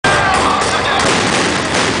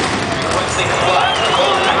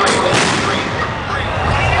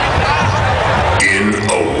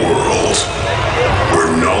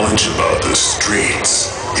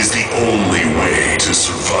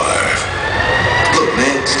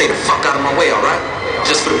Stay the fuck out of my way, alright?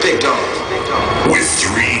 Just for the big dog. With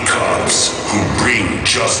 3 cops who bring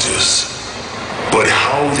justice, but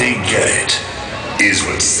how they get it is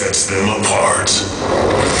what sets them apart.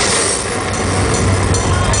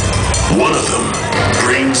 One of them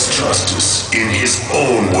brings justice in his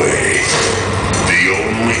own way. The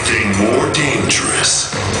only thing more dangerous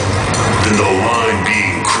than the line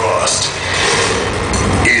being crossed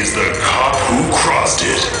is the cop who crossed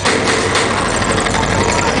it.